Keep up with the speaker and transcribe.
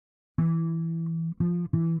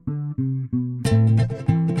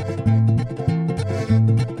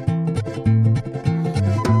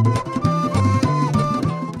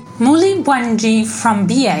Wanji from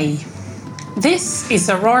BA. This is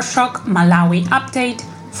a Rorschach Malawi update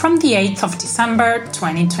from the 8th of December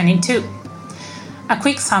 2022. A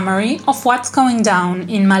quick summary of what's going down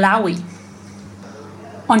in Malawi.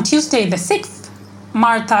 On Tuesday the 6th,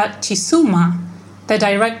 Martha Chisuma, the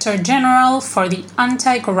Director General for the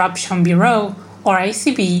Anti-Corruption Bureau, or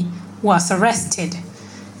ACB, was arrested.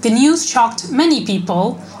 The news shocked many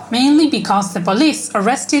people, mainly because the police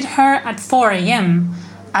arrested her at 4 a.m.,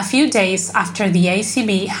 a few days after the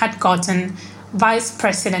ACB had gotten Vice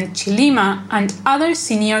President Chilima and other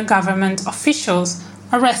senior government officials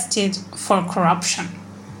arrested for corruption.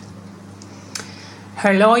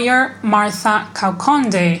 Her lawyer, Martha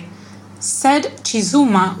Kaukonde, said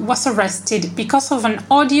Chisuma was arrested because of an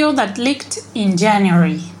audio that leaked in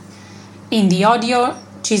January. In the audio,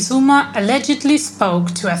 Chisuma allegedly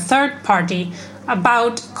spoke to a third party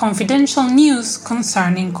about confidential news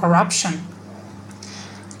concerning corruption.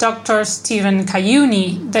 Dr. Stephen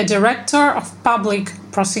Kayuni, the Director of Public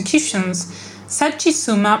Prosecutions, said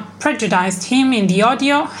Chisuma prejudiced him in the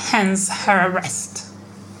audio, hence her arrest.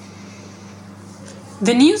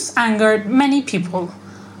 The news angered many people.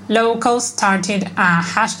 Locals started a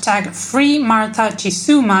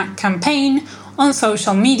 #FreeMarthaChisuma campaign on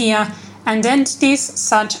social media, and entities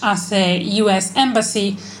such as the US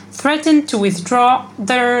Embassy threatened to withdraw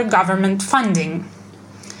their government funding.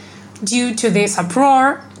 Due to this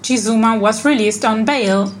uproar, Chisuma was released on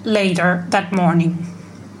bail later that morning.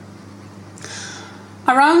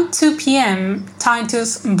 Around 2 p.m.,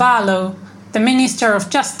 Titus Mbalo, the Minister of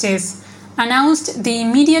Justice, announced the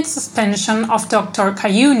immediate suspension of Dr.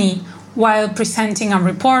 Kayuni while presenting a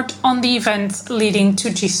report on the events leading to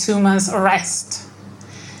Chisuma's arrest.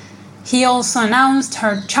 He also announced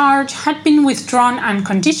her charge had been withdrawn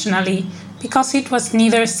unconditionally because it was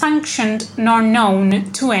neither sanctioned nor known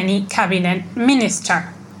to any cabinet minister.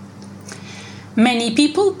 Many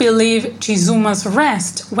people believe Chisuma's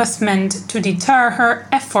arrest was meant to deter her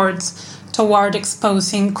efforts toward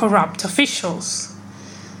exposing corrupt officials.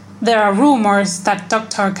 There are rumors that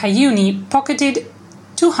Dr. Kayuni pocketed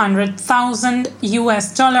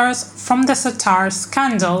 $200,000 from the Satar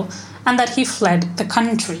scandal and that he fled the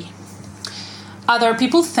country. Other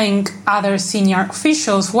people think other senior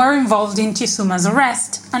officials were involved in Chisuma's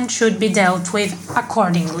arrest and should be dealt with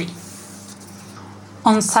accordingly.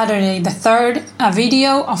 On Saturday the 3rd, a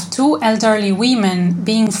video of two elderly women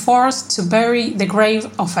being forced to bury the grave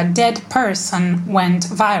of a dead person went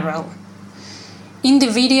viral. In the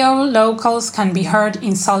video, locals can be heard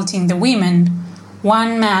insulting the women.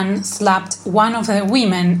 One man slapped one of the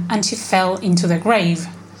women and she fell into the grave.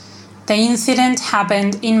 The incident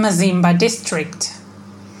happened in Mazimba district.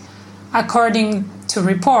 According to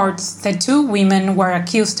reports, the two women were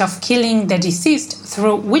accused of killing the deceased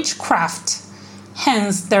through witchcraft,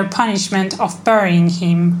 hence their punishment of burying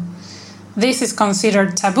him. This is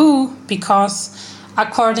considered taboo because,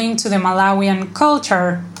 according to the Malawian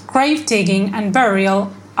culture, grave digging and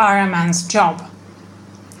burial are a man's job.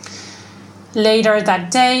 Later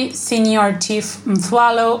that day, Senior Chief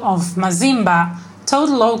Mthwalo of Mazimba told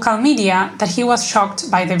local media that he was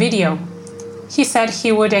shocked by the video. He said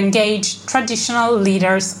he would engage traditional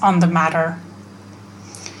leaders on the matter.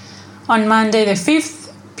 On Monday the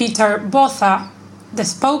 5th, Peter Botha, the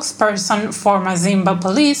spokesperson for Mazimba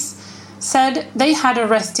police, said they had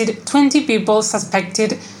arrested 20 people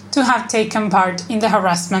suspected to have taken part in the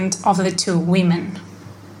harassment of the two women.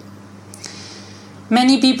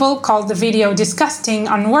 Many people called the video disgusting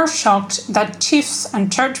and were shocked that chiefs and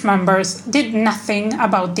church members did nothing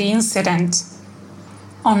about the incident.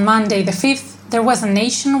 On Monday the 5th, there was a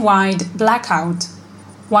nationwide blackout.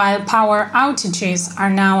 While power outages are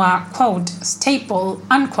now a, quote, staple,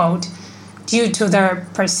 unquote, due to their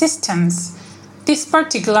persistence, this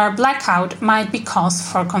particular blackout might be cause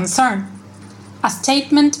for concern. A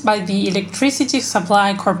statement by the Electricity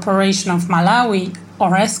Supply Corporation of Malawi,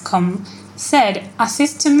 or ESCOM, said a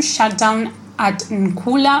system shutdown at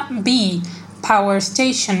Nkula B power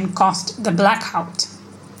station caused the blackout.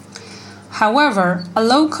 However, a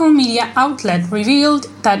local media outlet revealed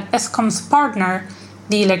that ESCOM's partner,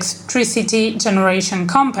 the Electricity Generation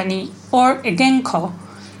Company, or EGENCO,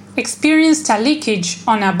 experienced a leakage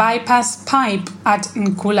on a bypass pipe at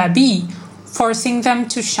Nkula B, forcing them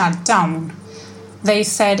to shut down. They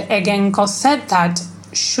said EGENCO said that,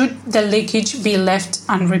 should the leakage be left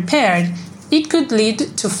unrepaired, it could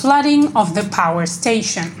lead to flooding of the power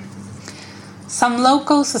station. Some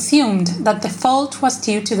locals assumed that the fault was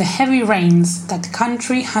due to the heavy rains that the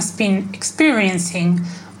country has been experiencing,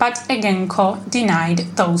 but EGENCO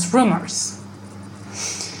denied those rumors.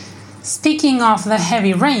 Speaking of the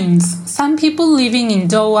heavy rains, some people living in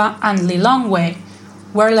Dowa and Lilongwe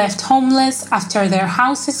were left homeless after their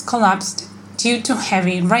houses collapsed due to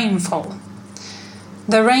heavy rainfall.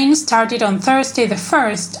 The rain started on Thursday the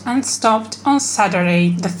 1st and stopped on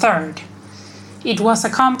Saturday the 3rd. It was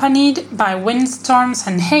accompanied by windstorms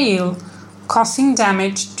and hail, causing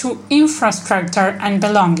damage to infrastructure and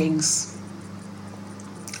belongings.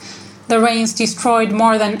 The rains destroyed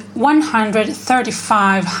more than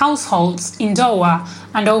 135 households in Dowa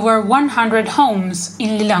and over 100 homes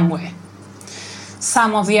in Lilongwe.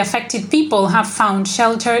 Some of the affected people have found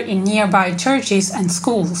shelter in nearby churches and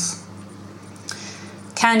schools.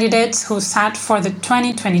 Candidates who sat for the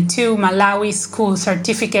 2022 Malawi School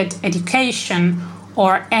Certificate Education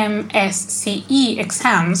or MSCE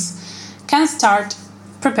exams can start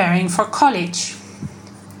preparing for college.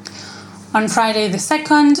 On Friday the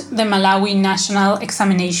 2nd, the Malawi National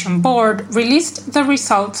Examination Board released the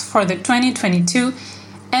results for the 2022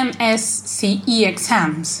 MSCE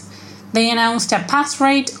exams. They announced a pass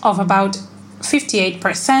rate of about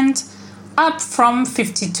 58%, up from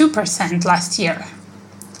 52% last year.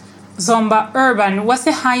 Zomba Urban was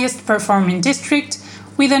the highest performing district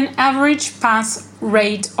with an average pass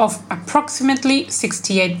rate of approximately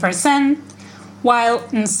 68%, while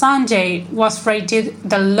Nsanje was rated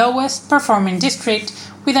the lowest performing district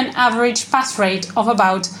with an average pass rate of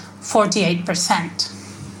about 48%.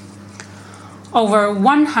 Over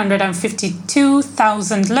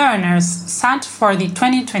 152,000 learners sat for the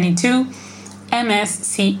 2022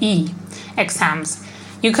 MSCE exams.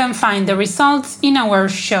 You can find the results in our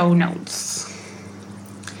show notes.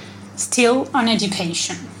 Still on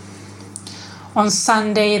education. On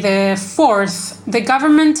Sunday the 4th, the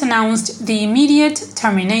government announced the immediate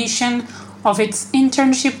termination of its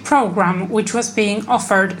internship program, which was being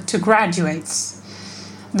offered to graduates.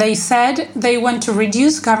 They said they want to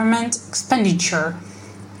reduce government expenditure.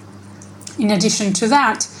 In addition to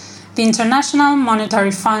that, the International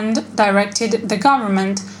Monetary Fund directed the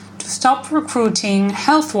government to stop recruiting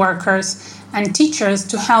health workers and teachers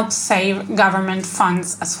to help save government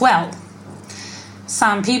funds as well.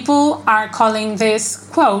 Some people are calling this,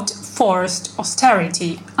 quote, forced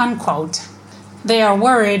austerity, unquote. They are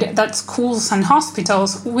worried that schools and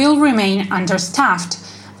hospitals will remain understaffed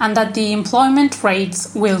and that the employment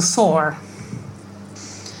rates will soar.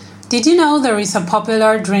 Did you know there is a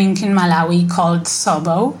popular drink in Malawi called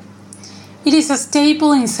Sobo? It is a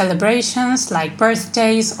staple in celebrations like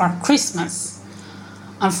birthdays or Christmas.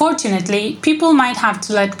 Unfortunately, people might have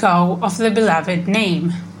to let go of the beloved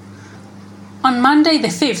name. On Monday the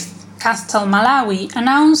 5th, Castel Malawi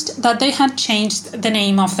announced that they had changed the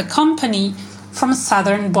name of the company from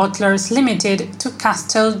Southern Bottlers Limited to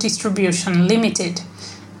Castel Distribution Limited.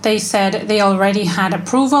 They said they already had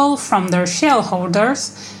approval from their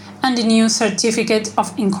shareholders and a new certificate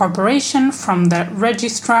of incorporation from the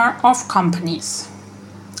Registrar of Companies.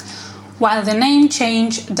 While the name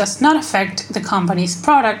change does not affect the company's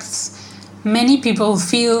products, many people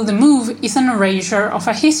feel the move is an erasure of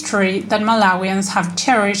a history that Malawians have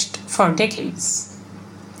cherished for decades.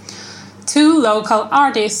 Two local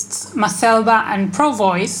artists, Maselba and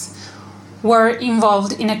Provoice, were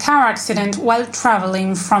involved in a car accident while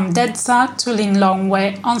traveling from Dedza to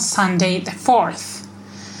Lilongwe on Sunday the 4th.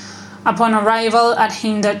 Upon arrival at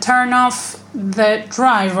Hinda turnoff, the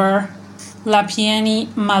driver, Lapieni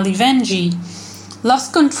Malivenji,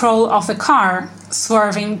 lost control of the car,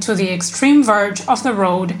 swerving to the extreme verge of the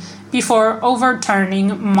road before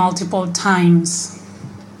overturning multiple times.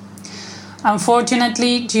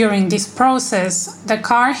 Unfortunately, during this process, the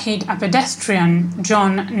car hit a pedestrian,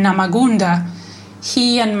 John Namagunda.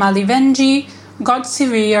 He and Malivenji got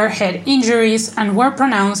severe head injuries and were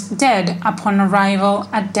pronounced dead upon arrival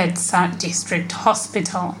at Dedza District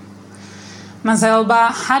Hospital.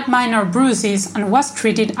 Maselba had minor bruises and was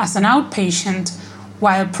treated as an outpatient,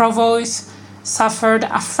 while Provoice suffered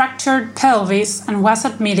a fractured pelvis and was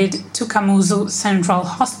admitted to Kamuzu Central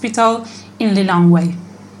Hospital in Lilongwe.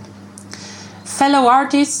 Fellow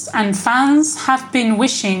artists and fans have been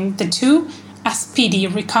wishing the two a speedy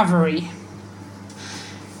recovery.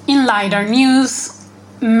 In lighter news,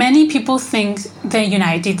 many people think the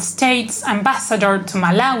United States ambassador to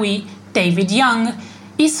Malawi, David Young,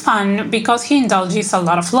 is fun because he indulges a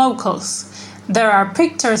lot of locals. There are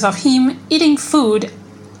pictures of him eating food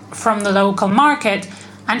from the local market,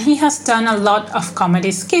 and he has done a lot of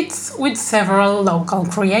comedy skits with several local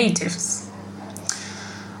creatives.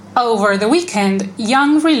 Over the weekend,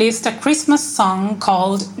 Young released a Christmas song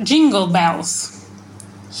called Jingle Bells.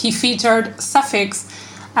 He featured Suffix,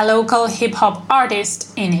 a local hip-hop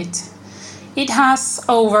artist, in it. It has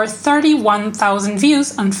over 31,000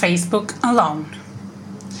 views on Facebook alone.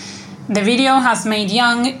 The video has made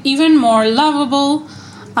Young even more lovable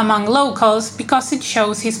among locals because it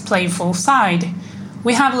shows his playful side.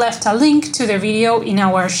 We have left a link to the video in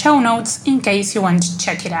our show notes in case you want to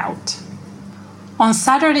check it out. On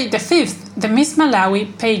Saturday the 5th, the Miss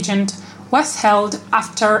Malawi pageant was held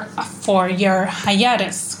after a 4-year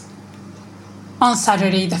hiatus. On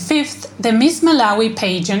Saturday the 5th, the Miss Malawi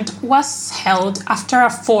pageant was held after a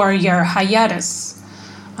 4-year hiatus.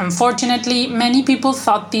 Unfortunately, many people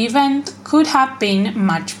thought the event could have been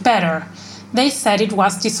much better. They said it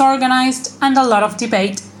was disorganized and a lot of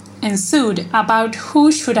debate ensued about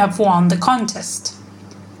who should have won the contest.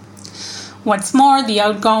 What's more, the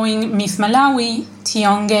outgoing Miss Malawi,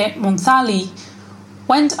 Tionge Munthali,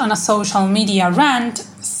 went on a social media rant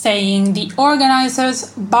saying the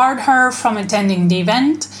organizers barred her from attending the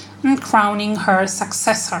event and crowning her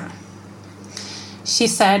successor. She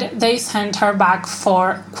said they sent her back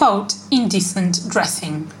for, quote, indecent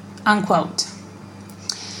dressing, unquote.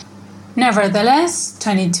 Nevertheless,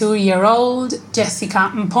 22-year-old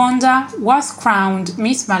Jessica Mponda was crowned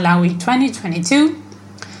Miss Malawi 2022,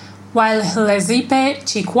 while Hlezipe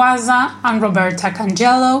Chikwaza and Roberta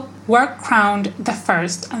Cangelo were crowned the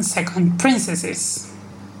first and second princesses.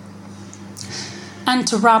 And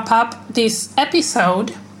to wrap up this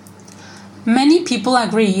episode, many people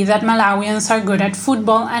agree that Malawians are good at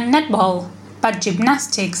football and netball, but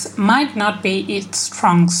gymnastics might not be its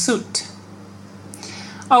strong suit.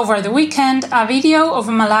 Over the weekend, a video of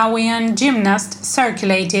a Malawian gymnast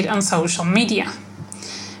circulated on social media.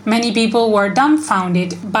 Many people were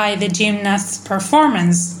dumbfounded by the gymnast's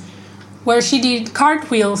performance, where she did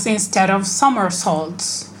cartwheels instead of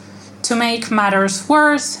somersaults. To make matters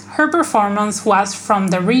worse, her performance was from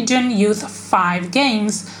the Region Youth 5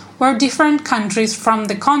 Games, where different countries from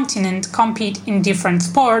the continent compete in different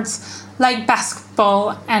sports, like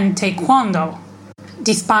basketball and taekwondo.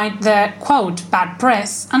 Despite the, quote, bad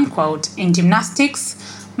press, unquote, in gymnastics,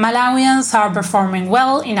 Malawians are performing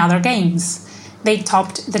well in other games. They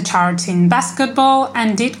topped the charts in basketball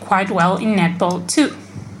and did quite well in netball too.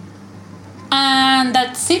 And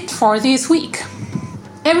that's it for this week.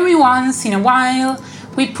 Every once in a while,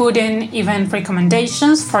 we put in event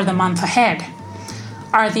recommendations for the month ahead.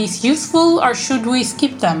 Are these useful or should we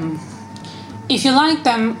skip them? If you like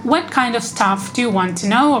them, what kind of stuff do you want to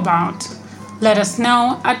know about? Let us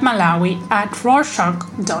know at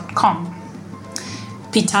malawi@rorschach.com.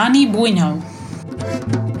 Pitani Bueno.